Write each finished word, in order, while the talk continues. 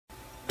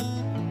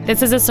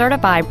this is a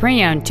certified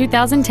pre-owned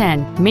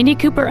 2010 Mini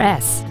Cooper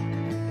S.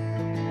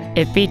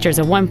 It features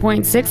a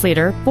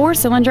 1.6-liter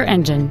four-cylinder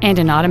engine and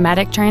an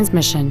automatic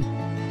transmission.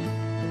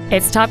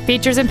 Its top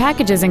features and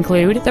packages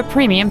include the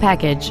Premium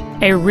Package,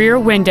 a rear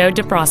window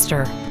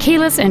defroster,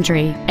 keyless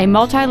entry, a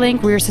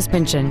multi-link rear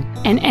suspension,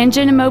 an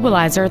engine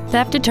immobilizer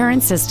theft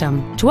deterrent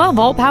system,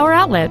 12-volt power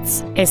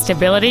outlets, a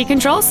stability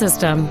control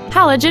system,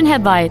 halogen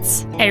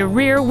headlights, a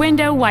rear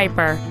window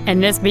wiper,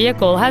 and this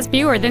vehicle has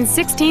fewer than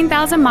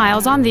 16,000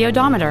 miles on the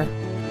odometer.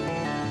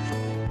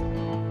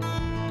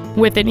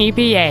 With an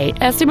EPA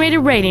estimated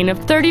rating of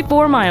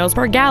 34 miles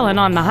per gallon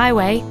on the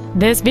highway,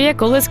 this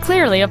vehicle is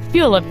clearly a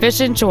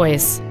fuel-efficient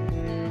choice.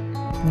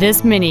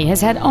 This Mini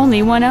has had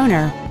only one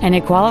owner, and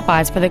it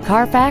qualifies for the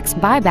Carfax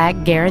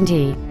buyback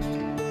guarantee.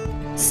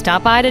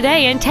 Stop by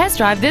today and test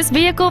drive this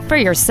vehicle for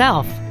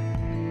yourself.